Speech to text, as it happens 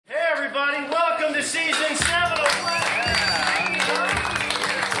the season 7 of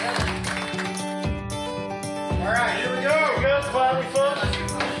All right, here we go. Here we go, quietly, folks.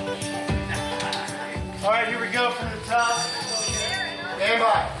 All right, here we go from the top. Stand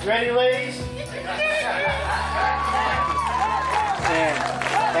by. Ready, ladies? And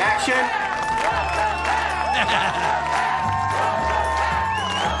action.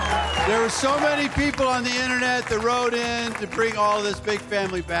 There were so many people on the internet that wrote in to bring all this big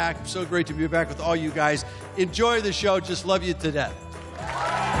family back. It's so great to be back with all you guys. Enjoy the show. Just love you to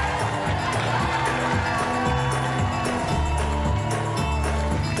death.